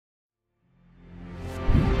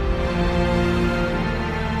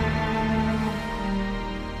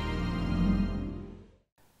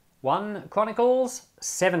1 Chronicles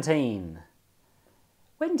 17.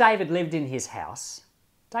 When David lived in his house,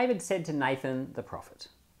 David said to Nathan the prophet,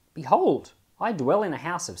 "Behold, I dwell in a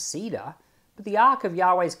house of cedar, but the ark of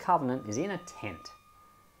Yahweh's covenant is in a tent."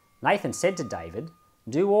 Nathan said to David,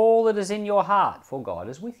 "Do all that is in your heart, for God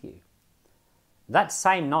is with you." That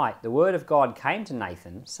same night the word of God came to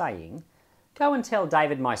Nathan, saying, "Go and tell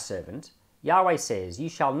David my servant, Yahweh says, you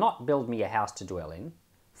shall not build me a house to dwell in,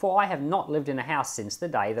 for I have not lived in a house since the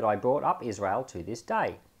day that I brought up Israel to this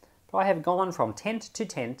day. But I have gone from tent to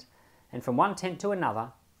tent, and from one tent to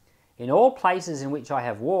another. In all places in which I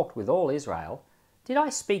have walked with all Israel, did I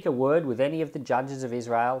speak a word with any of the judges of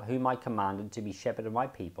Israel, whom I commanded to be shepherd of my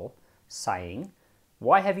people, saying,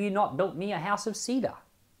 Why have you not built me a house of cedar?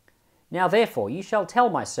 Now therefore you shall tell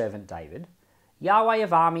my servant David, Yahweh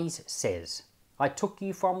of armies says, I took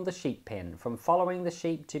you from the sheep pen, from following the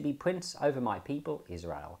sheep, to be prince over my people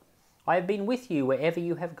Israel. I have been with you wherever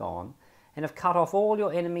you have gone, and have cut off all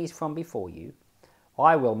your enemies from before you.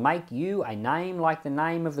 I will make you a name like the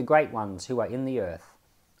name of the great ones who are in the earth.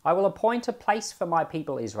 I will appoint a place for my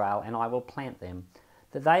people Israel, and I will plant them,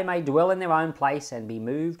 that they may dwell in their own place and be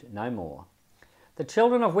moved no more. The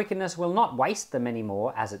children of wickedness will not waste them any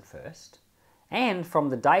more as at first, and from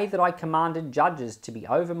the day that I commanded judges to be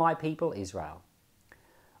over my people Israel.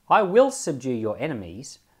 I will subdue your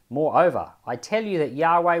enemies. Moreover, I tell you that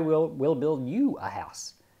Yahweh will build you a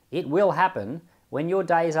house. It will happen, when your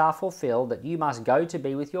days are fulfilled, that you must go to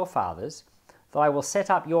be with your fathers, that I will set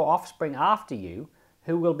up your offspring after you,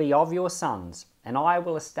 who will be of your sons, and I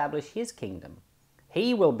will establish his kingdom.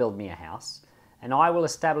 He will build me a house, and I will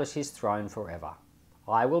establish his throne forever.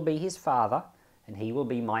 I will be his father, and he will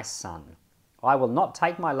be my son. I will not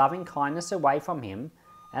take my loving kindness away from him,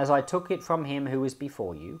 as I took it from him who was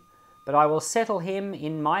before you, but I will settle him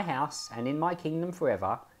in my house and in my kingdom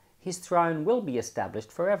forever. His throne will be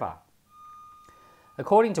established forever.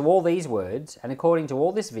 According to all these words, and according to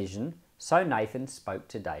all this vision, so Nathan spoke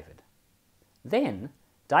to David. Then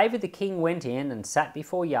David the king went in and sat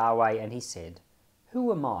before Yahweh, and he said,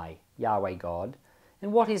 Who am I, Yahweh God,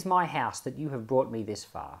 and what is my house that you have brought me this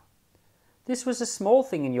far? This was a small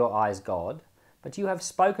thing in your eyes, God, but you have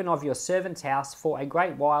spoken of your servant's house for a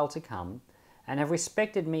great while to come, and have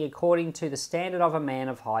respected me according to the standard of a man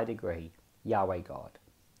of high degree, Yahweh God.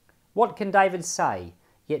 What can David say,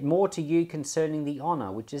 yet more to you concerning the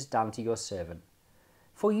honour which is done to your servant?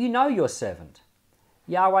 For you know your servant.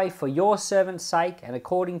 Yahweh, for your servant's sake, and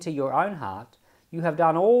according to your own heart, you have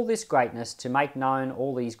done all this greatness to make known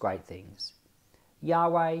all these great things.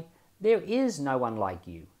 Yahweh, there is no one like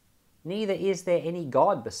you, neither is there any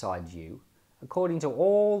God besides you, according to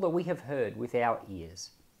all that we have heard with our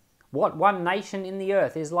ears. What one nation in the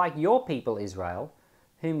earth is like your people Israel,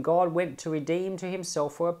 whom God went to redeem to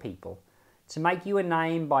himself for a people, to make you a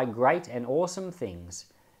name by great and awesome things,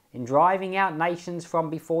 in driving out nations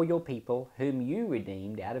from before your people, whom you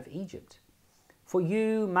redeemed out of Egypt. For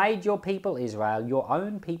you made your people Israel your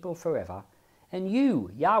own people forever, and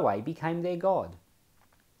you, Yahweh, became their God.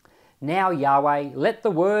 Now, Yahweh, let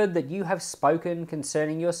the word that you have spoken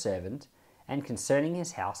concerning your servant, and concerning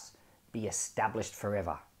his house, be established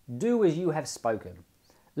forever. Do as you have spoken.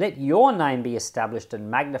 Let your name be established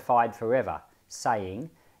and magnified forever, saying,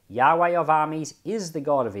 Yahweh of armies is the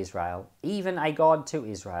God of Israel, even a God to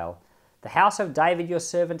Israel. The house of David your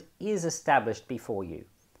servant is established before you.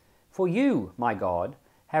 For you, my God,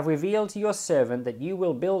 have revealed to your servant that you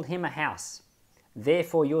will build him a house.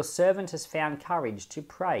 Therefore your servant has found courage to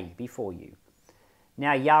pray before you.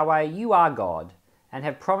 Now, Yahweh, you are God, and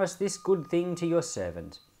have promised this good thing to your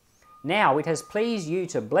servant. Now it has pleased you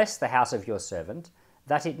to bless the house of your servant,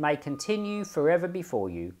 that it may continue forever before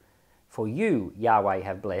you. For you, Yahweh,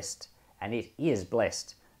 have blessed, and it is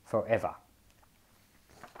blessed forever.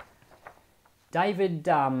 David,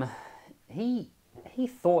 he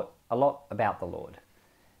thought a lot about the Lord.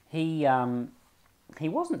 He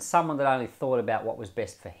wasn't someone that only thought about what was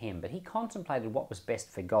best for him, but he contemplated what was best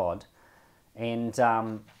for God. And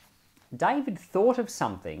David thought of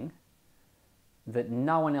something that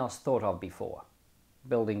no one else thought of before,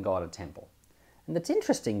 building God a temple. And that's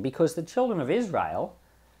interesting because the children of Israel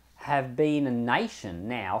have been a nation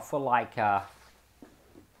now for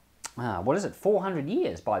 400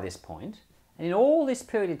 years by this point. And in all this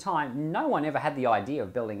period of time, no one ever had the idea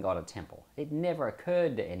of building God a temple. It never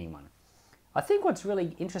occurred to anyone. I think what's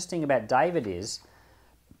really interesting about David is,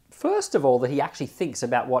 first of all, that he actually thinks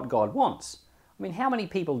about what God wants. I mean, how many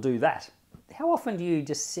people do that? How often do you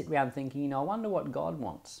just sit around thinking, I wonder what God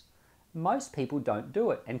wants? Most people don't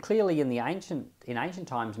do it. And clearly in ancient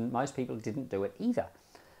times, most people didn't do it either.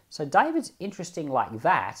 So David's interesting like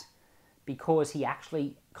that because he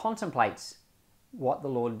actually contemplates what the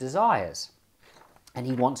Lord desires, and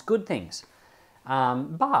he wants good things.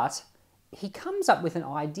 But he comes up with an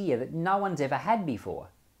idea that no one's ever had before.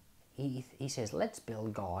 He says, let's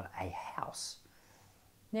build God a house.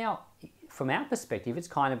 Now, from our perspective, it's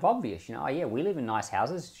kind of obvious. Oh yeah, we live in nice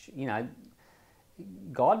houses.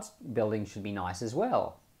 God's building should be nice as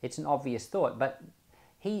well. It's an obvious thought, but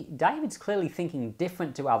David's clearly thinking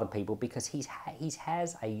different to other people because he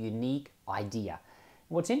has a unique idea.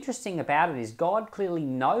 What's interesting about it is God clearly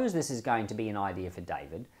knows this is going to be an idea for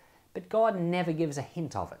David, but God never gives a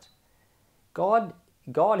hint of it. God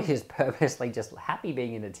is purposely just happy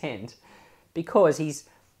being in a tent because he's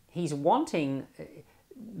wanting.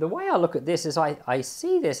 The way I look at this is I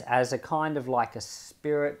see this as a kind of like a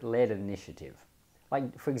spirit-led initiative.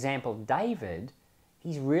 Like, for example, David,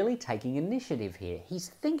 he's really taking initiative here. He's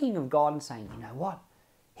thinking of God and saying, you know what?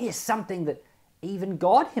 Here's something that even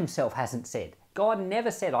God himself hasn't said. God never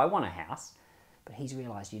said, I want a house. But he's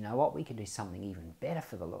realized, you know what? We could do something even better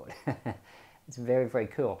for the Lord. It's very, very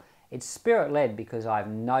cool. It's spirit-led because I have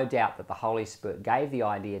no doubt that the Holy Spirit gave the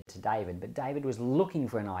idea to David, but David was looking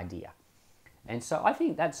for an idea. And so I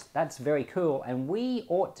think that's very cool, and we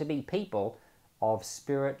ought to be people of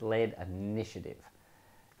spirit-led initiative.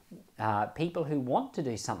 People who want to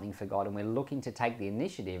do something for God, and we're looking to take the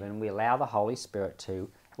initiative, and we allow the Holy Spirit to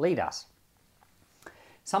lead us.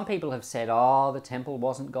 Some people have said, oh, the temple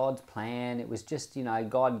wasn't God's plan. It was just,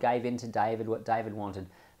 God gave in to David what David wanted.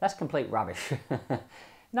 That's complete rubbish.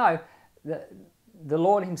 No, the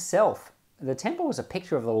Lord himself, the temple was a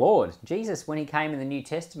picture of the Lord. Jesus, when he came in the New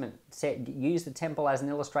Testament, used the temple as an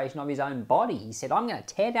illustration of his own body. He said, I'm going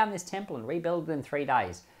to tear down this temple and rebuild it in 3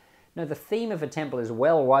 days. No, the theme of a temple is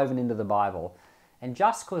well woven into the Bible. And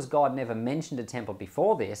just because God never mentioned a temple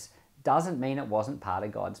before this doesn't mean it wasn't part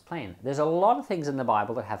of God's plan. There's a lot of things in the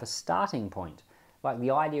Bible that have a starting point. Like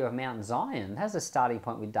the idea of Mount Zion has a starting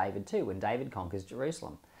point with David too, when David conquers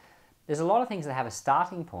Jerusalem. There's a lot of things that have a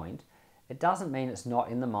starting point. It doesn't mean it's not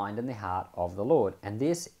in the mind and the heart of the Lord. And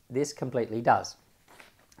this completely does.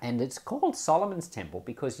 And it's called Solomon's temple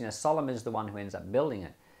because, Solomon is the one who ends up building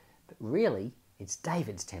it. But really, it's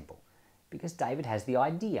David's temple because David has the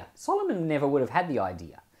idea. Solomon never would have had the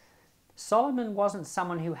idea. Solomon wasn't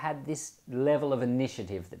someone who had this level of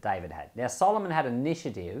initiative that David had. Now, Solomon had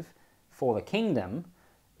initiative for the kingdom,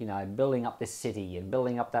 building up this city and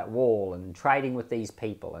building up that wall and trading with these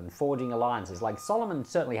people and forging alliances. Like, Solomon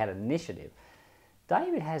certainly had initiative.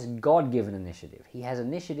 David has God-given initiative. He has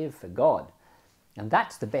initiative for God. And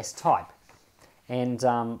that's the best type. And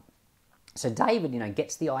so David,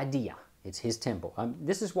 gets the idea. It's his temple.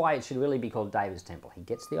 This is why it should really be called David's temple. He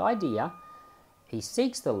gets the idea. He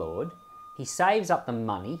seeks the Lord. He saves up the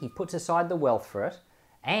money. He puts aside the wealth for it.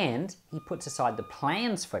 And he puts aside the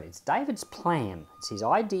plans for it. It's David's plan. It's his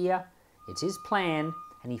idea. It's his plan.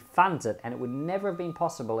 And he funds it. And it would never have been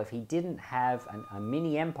possible if he didn't have a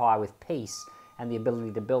mini empire with peace and the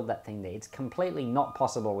ability to build that thing there. It's completely not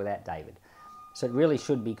possible without David. So it really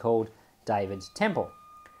should be called David's temple.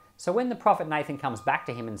 So when the prophet Nathan comes back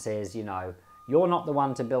to him and says, you're not the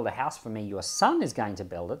one to build a house for me, your son is going to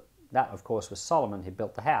build it. That, of course, was Solomon who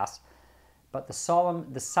built the house. But the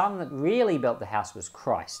son that really built the house was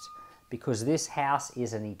Christ, because this house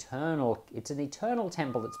is an eternal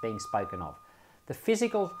temple that's being spoken of. The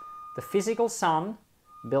physical son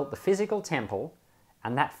built the physical temple,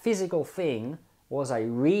 and that physical thing was a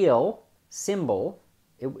real symbol.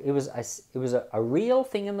 It was a real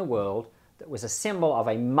thing in the world that was a symbol of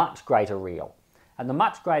a much greater real. And the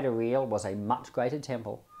much greater real was a much greater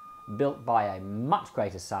temple built by a much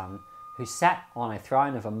greater son who sat on a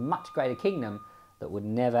throne of a much greater kingdom that would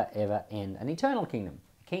never ever end. An eternal kingdom.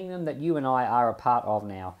 A kingdom that you and I are a part of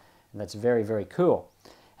now. And that's very, very cool.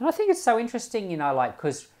 And I think it's so interesting,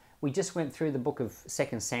 because we just went through the book of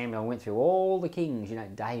 2 Samuel and went through all the kings,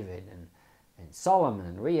 David and Solomon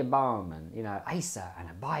and Rehoboam and, Asa and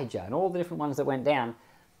Abijah and all the different ones that went down.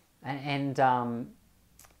 And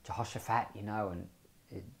Jehoshaphat, and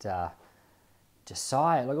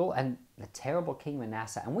Josiah, and the terrible king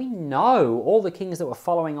Manasseh. And we know all the kings that were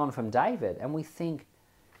following on from David, and we think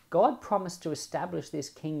God promised to establish this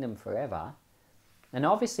kingdom forever. And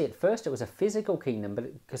obviously at first it was a physical kingdom,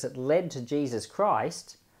 but because it led to Jesus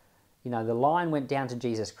Christ, the line went down to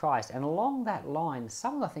Jesus Christ. And along that line,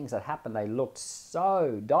 some of the things that happened, they looked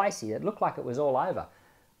so dicey. It looked like it was all over.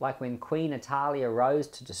 Like when Queen Italia rose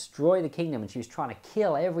to destroy the kingdom and she was trying to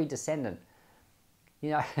kill every descendant.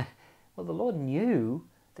 Well, the Lord knew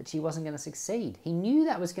that she wasn't going to succeed. He knew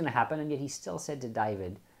that was going to happen, and yet he still said to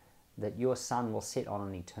David that your son will sit on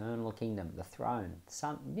an eternal kingdom, the throne.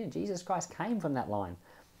 Jesus Christ came from that line.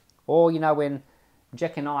 Or, when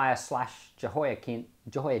Jeconiah /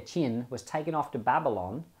 Jehoiachin was taken off to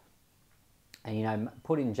Babylon and,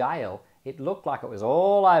 put in jail, it looked like it was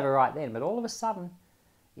all over right then. But all of a sudden,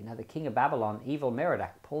 the king of Babylon, evil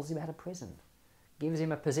Merodach, pulls him out of prison, gives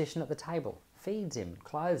him a position at the table, feeds him,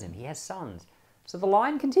 clothes him. He has sons. So the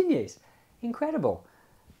line continues. Incredible.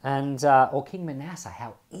 And, or King Manasseh,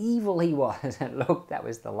 how evil he was. Look, that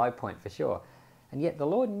was the low point for sure. And yet the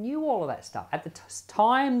Lord knew all of that stuff. At the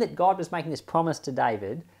time that God was making this promise to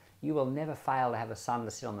David, you will never fail to have a son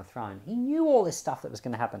to sit on the throne. He knew all this stuff that was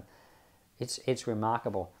going to happen. It's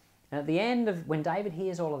remarkable. And at the end of, when David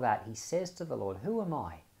hears all of that, he says to the Lord, who am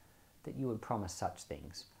I that you would promise such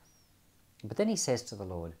things? But then he says to the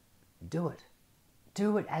Lord, do it.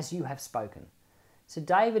 Do it as you have spoken. So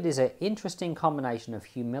David is an interesting combination of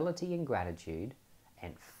humility and gratitude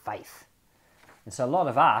and faith. And so a lot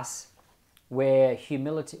of us, we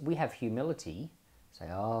have humility, say,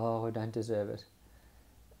 oh, I don't deserve it.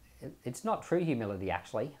 It's not true humility,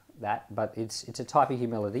 actually, but it's a type of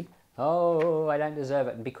humility. Oh, I don't deserve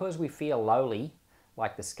it. And because we feel lowly,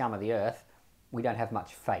 like the scum of the earth, we don't have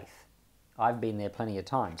much faith. I've been there plenty of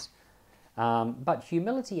times. But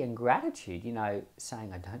humility and gratitude,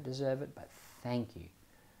 saying I don't deserve it, but thank you.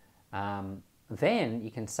 Then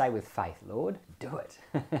you can say with faith, Lord, do it.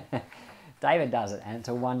 David does it, and it's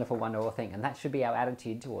a wonderful, wonderful thing. And that should be our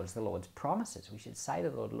attitude towards the Lord's promises. We should say to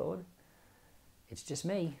the Lord, Lord, it's just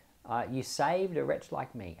me. You saved a wretch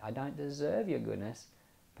like me. I don't deserve your goodness,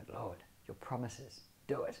 but Lord, your promises,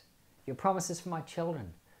 do it. Your promises for my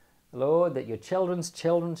children. Lord, that your children's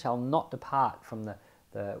children shall not depart from the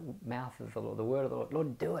mouth of the Lord, the word of the Lord.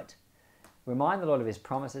 Lord, do it. Remind the Lord of his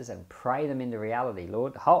promises and pray them into reality.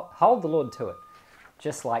 Lord, hold the Lord to it,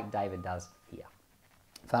 just like David does here.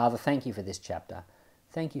 Father, thank you for this chapter.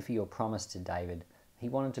 Thank you for your promise to David. He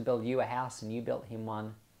wanted to build you a house and you built him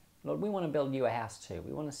one. Lord, we want to build you a house too.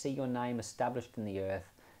 We want to see your name established in the earth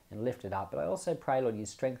and lifted up. But I also pray, Lord, you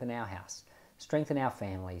strengthen our house, strengthen our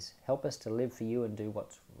families. Help us to live for you and do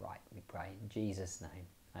what's right, we pray. In Jesus' name,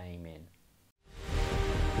 amen.